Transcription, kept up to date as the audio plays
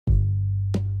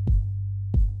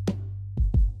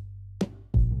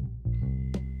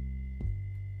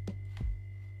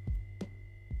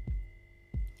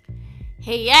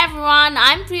Hey everyone,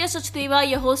 I'm Priya Sachdeva,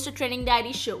 your host of Training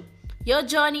Diary Show. Your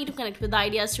journey to connect with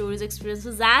ideas, stories,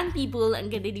 experiences, and people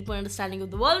and get a deeper understanding of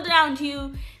the world around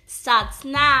you starts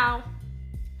now.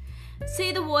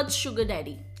 Say the word sugar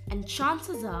daddy, and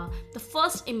chances are the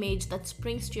first image that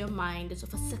springs to your mind is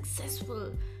of a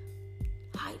successful,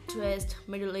 high dressed,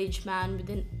 middle aged man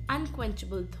with an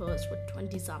unquenchable thirst for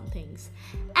 20 somethings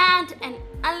and an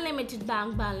unlimited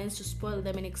bank balance to spoil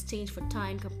them in exchange for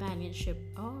time, companionship,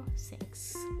 or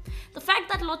sex. The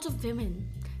fact that lots of women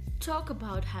talk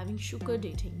about having sugar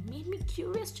dating made me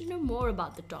curious to know more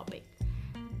about the topic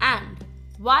and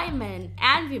why men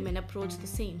and women approach the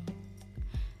same.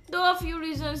 Though a few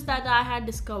reasons that I had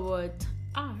discovered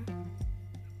are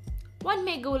one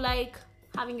may go like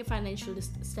having a financial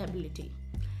stability.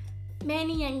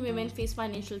 Many young women face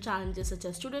financial challenges such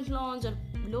as student loans or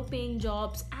low paying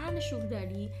jobs, and a sugar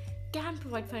daddy can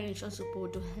provide financial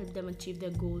support to help them achieve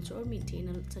their goals or maintain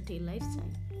a certain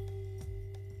lifestyle.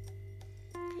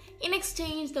 In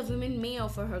exchange, the women may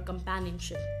offer her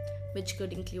companionship, which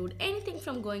could include anything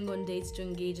from going on dates to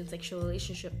engage in sexual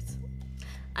relationships.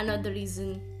 Another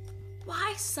reason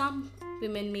why some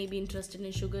women may be interested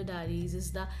in sugar daddies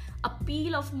is the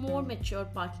appeal of more mature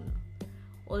partner.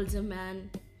 Older man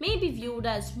may be viewed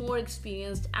as more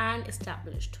experienced and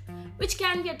established, which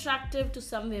can be attractive to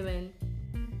some women.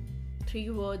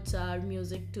 Three words are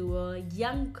music to a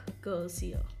young girl's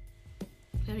ear.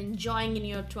 You're enjoying in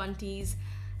your 20s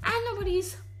and nobody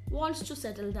wants to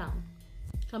settle down.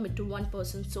 Commit to one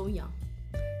person so young.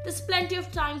 There's plenty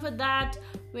of time for that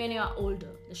when you're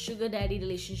older. The sugar daddy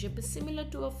relationship is similar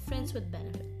to a friends with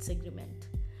benefits agreement,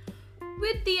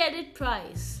 with the added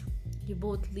price. You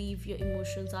both leave your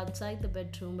emotions outside the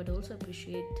bedroom but also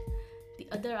appreciate the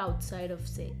other outside of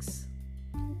sex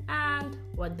and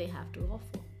what they have to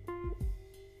offer.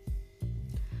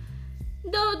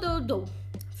 Though,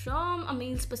 from a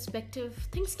male's perspective,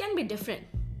 things can be different.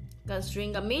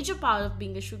 Considering a major part of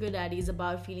being a sugar daddy is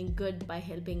about feeling good by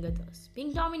helping others,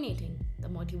 being dominating. The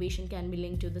motivation can be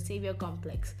linked to the savior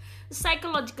complex, the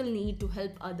psychological need to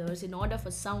help others in order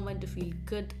for someone to feel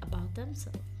good about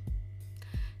themselves.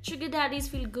 Sugar daddies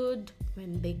feel good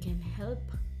when they can help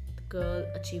the girl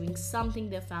achieving something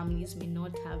their families may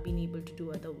not have been able to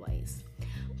do otherwise.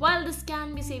 While this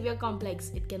can be savior complex,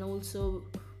 it can also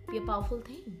be a powerful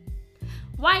thing.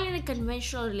 While in a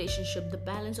conventional relationship, the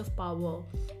balance of power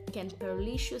can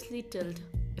perilously tilt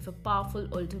if a powerful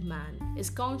older man is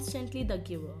constantly the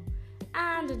giver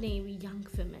and a navy young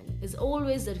woman is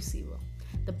always the receiver.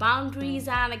 The boundaries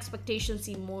and expectations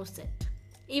seem more set,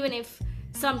 even if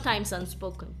sometimes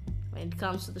unspoken, when it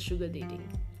comes to the sugar dating.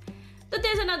 But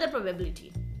there's another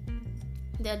probability.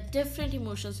 There are different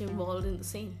emotions involved in the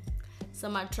same.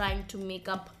 Some are trying to make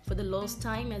up for the lost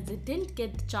time as they didn't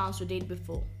get the chance to date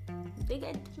before. They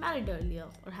get married earlier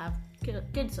or have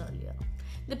kids earlier.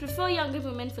 They prefer younger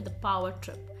women for the power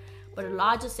trip, but a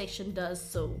larger section does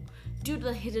so due to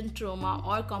the hidden trauma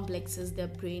or complexes their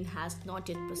brain has not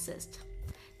yet processed.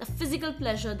 The physical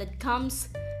pleasure that comes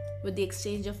with the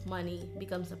exchange of money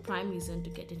becomes the prime reason to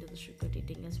get into the sugar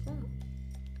dating as well.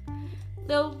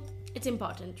 Though it's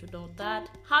important to note that,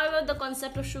 however, the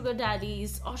concept of sugar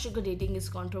daddies or sugar dating is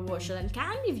controversial and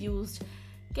can be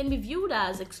viewed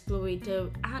as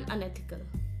exploitative and unethical.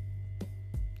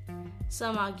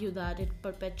 Some argue that it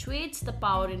perpetuates the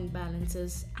power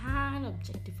imbalances and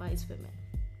objectifies women.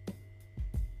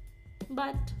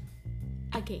 But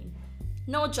again,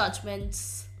 no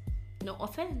judgments, no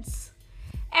offense.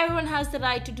 Everyone has the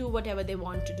right to do whatever they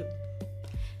want to do.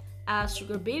 As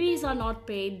sugar babies are not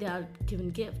paid, they are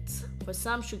given gifts. For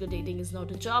some, sugar dating is not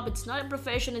a job, it's not a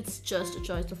profession, it's just a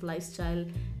choice of lifestyle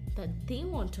that they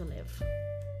want to live.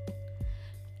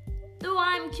 Though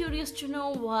I'm curious to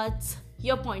know what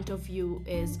your point of view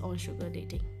is on sugar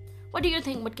dating. What do you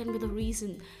think? What can be the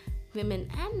reason women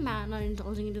and men are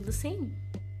indulging into the same?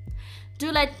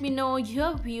 Do let me know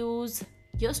your views,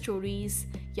 your stories,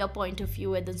 your point of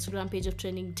view at the Instagram page of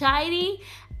Training Diary,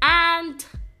 and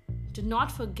do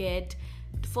not forget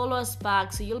to follow us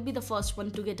back so you'll be the first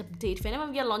one to get update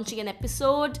whenever we are launching an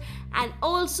episode. And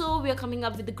also we are coming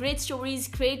up with the great stories,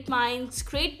 great minds,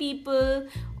 great people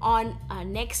on our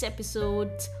next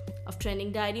episodes of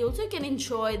Training Diary. Also, you can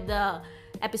enjoy the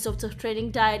episodes of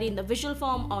Training Diary in the visual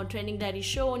form on Training Diary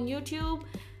Show on YouTube.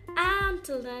 And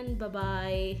till then, bye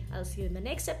bye. I'll see you in the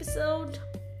next episode.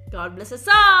 God bless us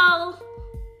all.